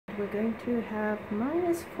we're going to have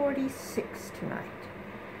 -46 tonight.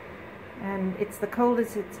 And it's the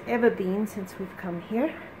coldest it's ever been since we've come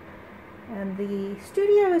here. And the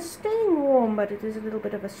studio is staying warm, but it is a little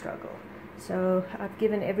bit of a struggle. So I've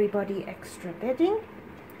given everybody extra bedding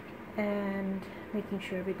and making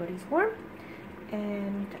sure everybody's warm.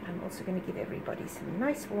 And I'm also going to give everybody some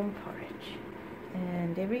nice warm porridge.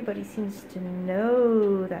 And everybody seems to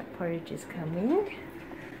know that porridge is coming.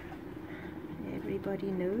 Everybody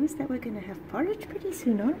knows that we're going to have porridge pretty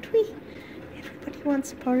soon, aren't we? Everybody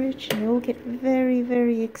wants porridge, and they all get very,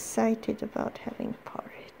 very excited about having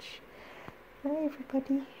porridge. Hi,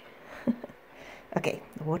 everybody. Okay,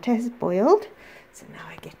 the water has boiled, so now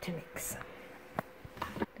I get to mix.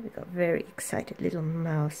 We've got very excited little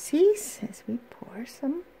mousies as we pour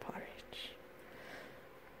some porridge.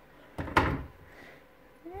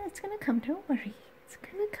 Yeah, it's gonna come, don't worry. It's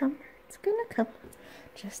gonna come, it's gonna come.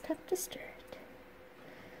 Just have to stir it.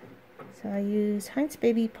 So I use Heinz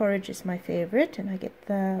Baby porridge is my favorite, and I get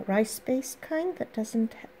the rice-based kind that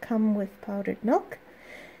doesn't come with powdered milk.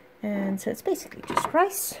 And so it's basically just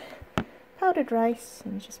rice, powdered rice,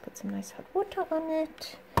 and you just put some nice hot water on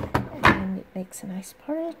it, and it makes a nice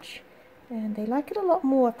porridge. And they like it a lot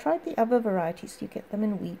more. I've tried the other varieties. You get them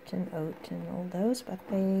in wheat and oat and all those, but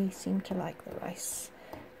they seem to like the rice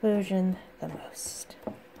version the most.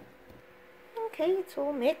 Okay, it's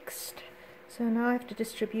all mixed. So now I have to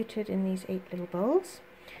distribute it in these 8 little bowls.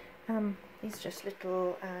 These are just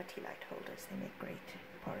little tea light holders. They make great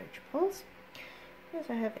porridge bowls. Here's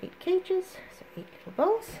I have 8 cages, so 8 little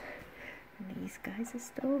bowls. And these guys are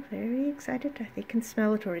still very excited. They can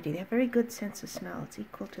smell it already. They have a very good sense of smell. It's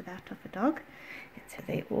equal to that of a dog. And so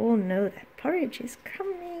they all know that porridge is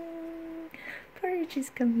coming. Porridge is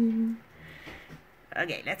coming.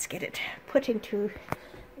 Okay, let's get it put into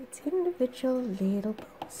its individual little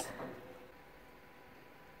bowls.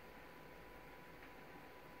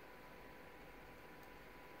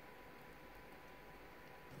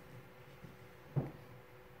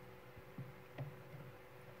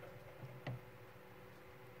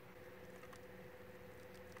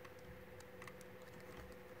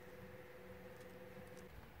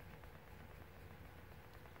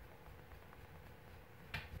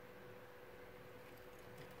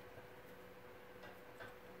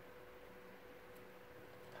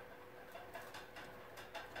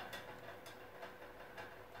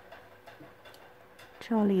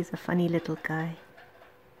 Charlie is a funny little guy.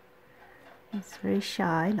 He's very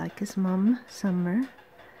shy, like his mum, Summer,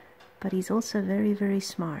 but he's also very, very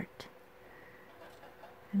smart.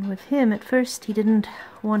 And with him, at first, he didn't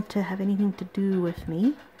want to have anything to do with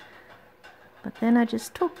me. But then I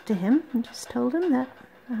just talked to him and just told him that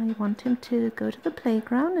I want him to go to the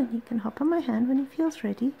playground and he can hop on my hand when he feels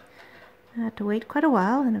ready. I had to wait quite a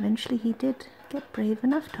while, and eventually he did get brave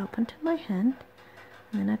enough to hop onto my hand.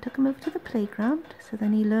 And then I took him over to the playground, so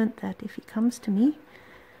then he learned that if he comes to me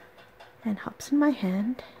and hops in my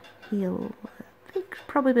hand, big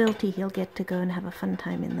probability he'll get to go and have a fun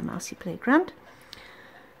time in the mousy playground.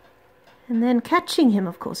 And then catching him,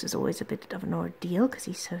 of course, is always a bit of an ordeal because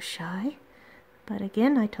he's so shy. But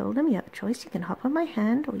again, I told him, you have a choice. You can hop on my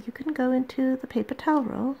hand, or you can go into the paper towel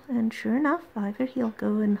roll. And sure enough, either he'll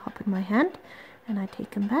go and hop in my hand and I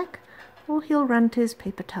take him back, or he'll run to his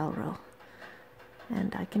paper towel roll.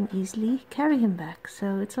 And I can easily carry him back.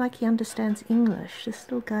 So it's like he understands English. This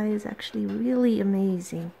little guy is actually really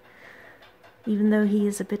amazing. Even though he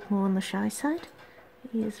is a bit more on the shy side,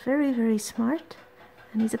 he is very, very smart.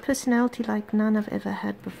 And he's a personality like none I've ever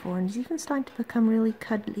had before. And he's even starting to become really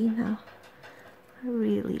cuddly now. I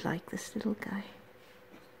really like this little guy.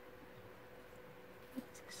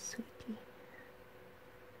 He's a sweetie.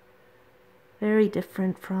 Very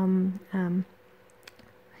different from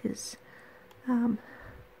his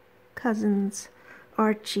cousins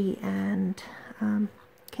Archie and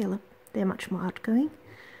Caleb. They're much more outgoing,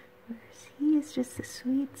 whereas he is just a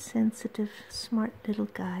sweet, sensitive, smart little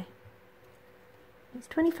guy. He's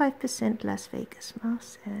 25% Las Vegas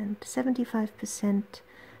mouse and 75%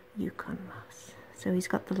 Yukon mouse. So he's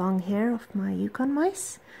got the long hair of my Yukon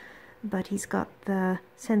mice, but he's got the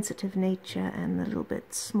sensitive nature and the little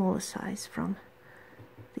bit smaller size from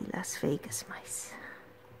the Las Vegas mice.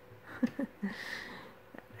 I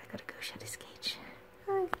gotta go shut his cage.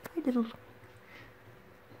 Hi, little.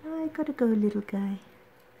 I gotta go, little guy.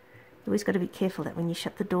 You always gotta be careful that when you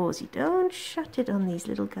shut the doors, you don't shut it on these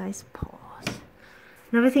little guys' paws.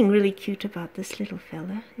 Another thing really cute about this little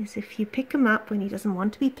fella is if you pick him up when he doesn't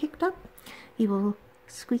want to be picked up, he will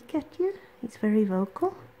squeak at you. He's very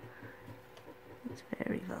vocal. He's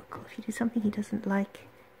very vocal. If you do something he doesn't like,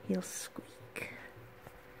 he'll squeak.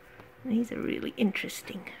 He's a really very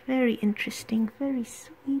interesting, very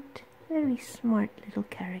sweet, very smart little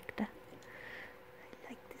character. I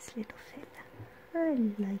like this little fella. I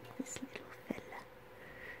like this little fella.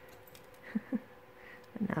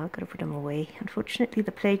 And now I've got to put him away. Unfortunately,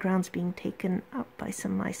 the playground's being taken up by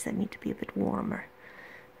some mice that need to be a bit warmer.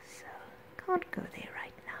 So, can't go there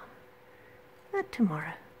right now. Not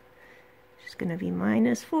tomorrow. It's going to be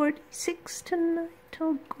minus 46 tonight.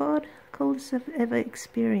 Oh God, coldest I've ever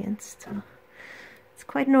experienced. So it's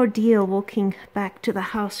quite an ordeal walking back to the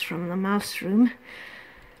house from the mouse room.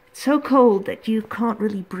 It's so cold that you can't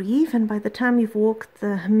really breathe, and by the time you've walked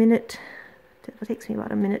the minute, it takes me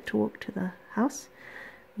about a minute to walk to the house,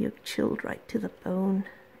 you're chilled right to the bone.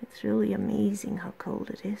 It's really amazing how cold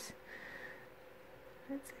it is.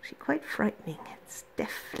 It's actually quite frightening. It's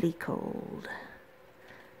deathly cold.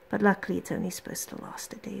 But luckily it's only supposed to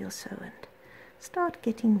last a day or so and start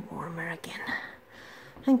getting warmer again.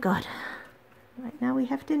 Thank God. Right now we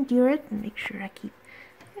have to endure it and make sure I keep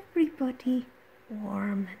everybody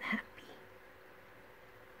warm and happy.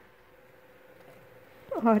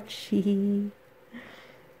 Archie.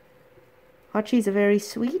 Archie's a very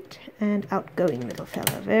sweet and outgoing little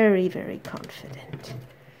fella. Very, very confident.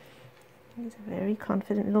 He's a very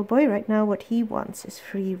confident little boy. Right now what he wants is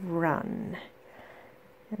free run.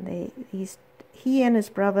 And he and his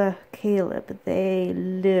brother Caleb, they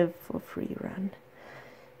live for free run.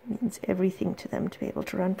 It means everything to them to be able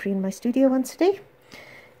to run free in my studio once a day.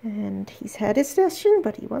 And he's had his session,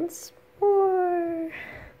 but he wants more.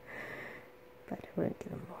 But I won't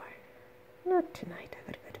give him more. Not tonight.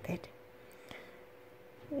 I gotta go to bed.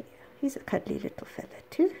 Yeah, he's a cuddly little fella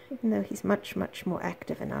too, even though he's much, much more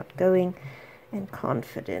active and outgoing and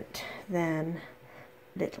confident than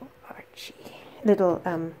little Archie. Little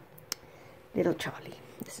Charlie.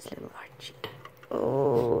 This is little Archie.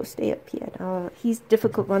 Oh, stay up here now. He's a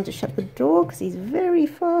difficult one to shut the door because he's very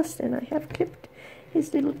fast, and I have clipped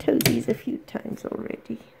his little toesies a few times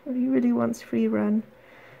already. Oh, he really wants free run.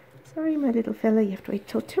 Sorry, my little fella, you have to wait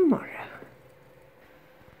till tomorrow.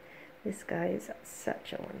 This guy is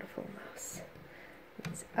such a wonderful mouse.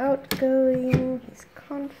 He's outgoing, he's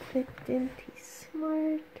confident, he's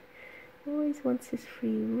smart. Always wants his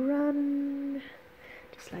free run,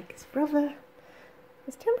 just like his brother.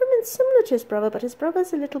 His temperament's similar to his brother, but his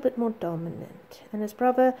brother's a little bit more dominant. And his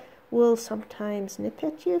brother will sometimes nip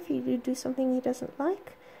at you if you do something he doesn't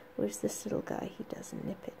like. Whereas this little guy, he doesn't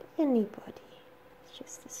nip at anybody. He's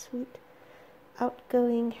just a sweet,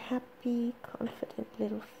 outgoing, happy, confident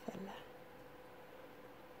little fella.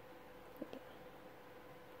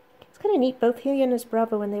 It's kind of neat, both he and his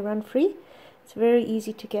brother, when they run free, it's very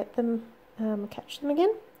easy to get them, catch them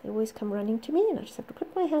again. They always come running to me, and I just have to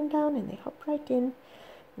put my hand down and they hop right in,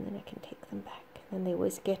 and then I can take them back. And then they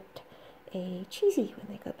always get a cheesy when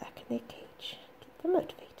they go back in their cage. Keep them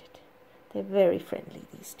motivated. They're very friendly,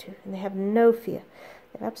 these two, and they have no fear.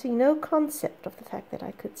 They have absolutely no concept of the fact that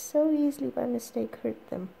I could so easily by mistake hurt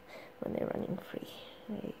them when they're running free.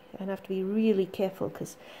 I have to be really careful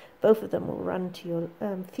because both of them will run to your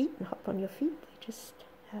feet and hop on your feet. They just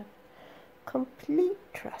have complete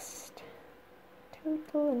trust.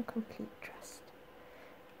 Total and complete trust.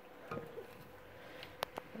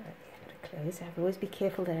 Close. I have to always be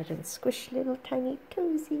careful that I don't squish little tiny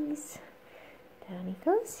toesies. Down he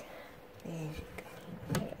goes. There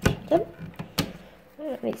we go.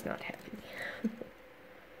 And he's not happy.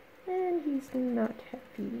 And he's not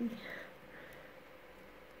happy.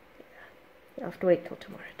 Yeah. You'll have to wait till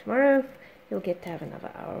tomorrow. Tomorrow you'll get to have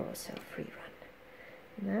another hour or so free run.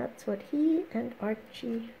 And that's what he and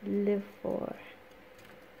Archie live for.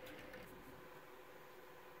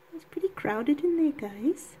 It's pretty crowded in there,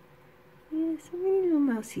 guys. Yeah, so many little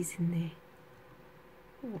mousies in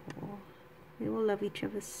there. Oh, they all love each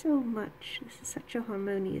other so much. This is such a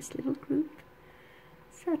harmonious little group.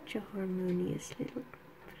 Such a harmonious little group.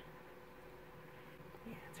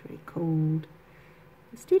 Yeah, it's very cold.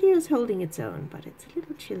 The studio is holding its own, but it's a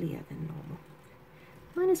little chillier than normal.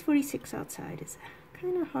 Minus 46 outside is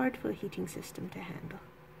kind of hard for a heating system to handle.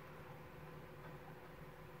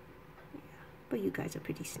 Yeah, but you guys are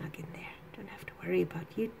pretty snug in there. Don't have to worry about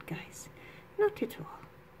you guys. Not at all.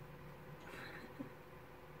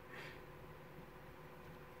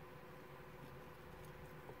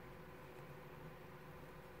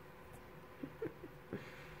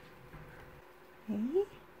 Hey?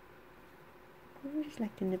 You just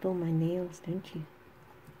like to nibble my nails, don't you?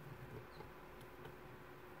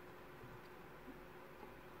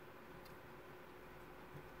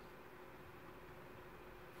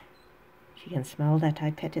 She can smell that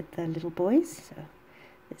I petted the little boys, so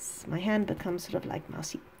my hand becomes sort of like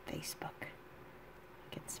mousy Facebook.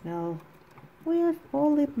 can smell with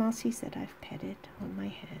all the mossies that I've petted on my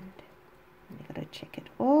hand. And I gotta check it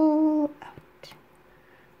all out.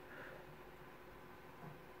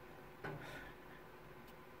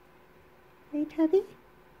 Hey, Tabby?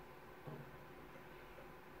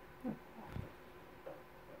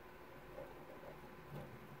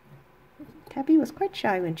 Tabby was quite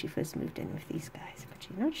shy when she first moved in with these guys, but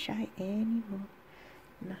she's not shy anymore.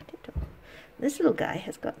 Not at all. This little guy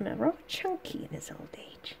has gotten a rather chunky in his old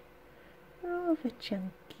age. Rather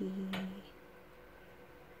chunky.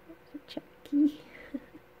 Rather chunky.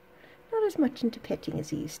 Not as much into petting as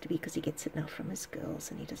he used to be because he gets it now from his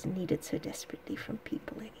girls and he doesn't need it so desperately from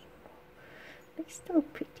people anymore. But he's still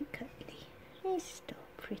pretty cuddly. He's still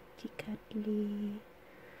pretty cuddly.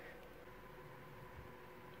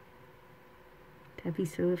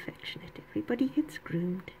 Tabby's so affectionate. Everybody gets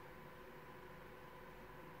groomed.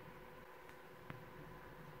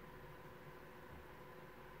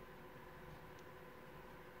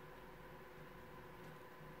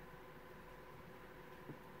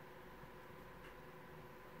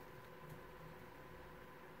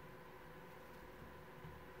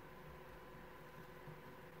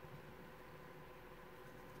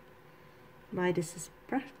 Midas is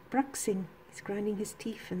bruxing. He's grinding his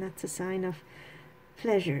teeth, and that's a sign of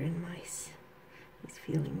pleasure in mice. He's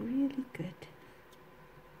feeling really good.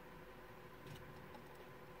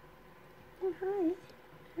 Oh, hi.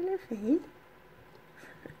 Hello, Faye.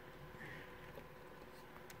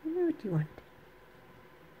 What do you want?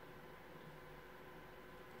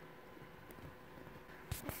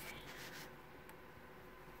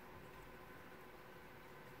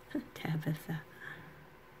 Tabitha.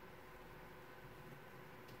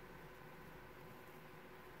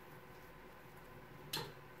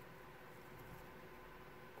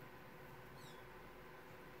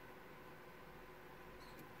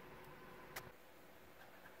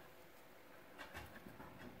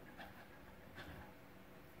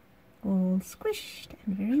 All squished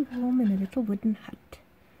and very warm in a little wooden hut.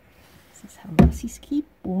 This is how mousies keep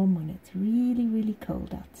warm when it's really, really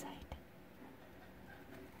cold outside.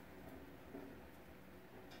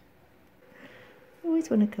 You always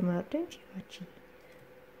want to come out, don't you, Archie?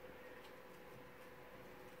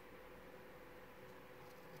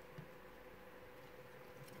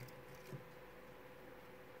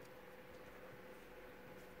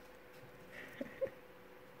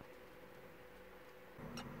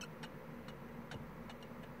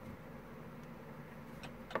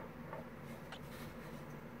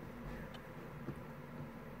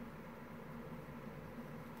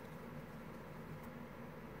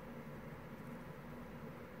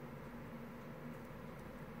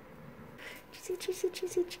 Cheesy, cheesy,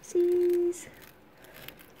 cheesy, cheesies.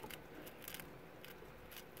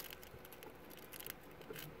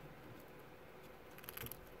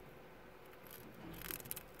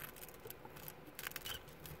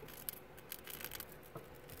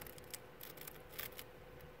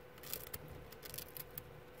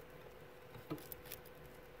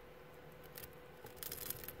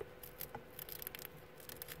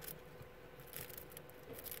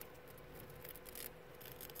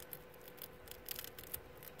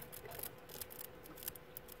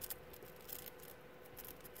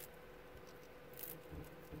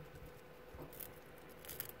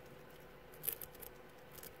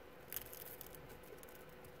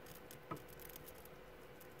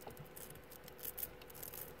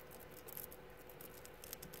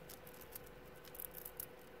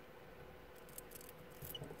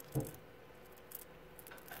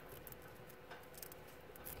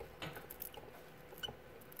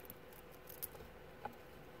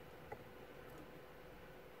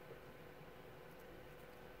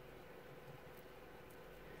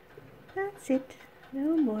 That's it.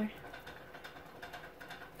 No more.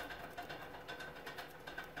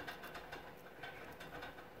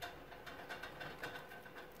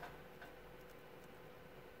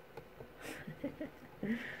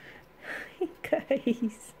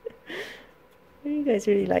 Guys, you guys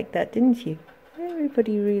really liked that, didn't you?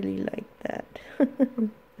 Everybody really liked that.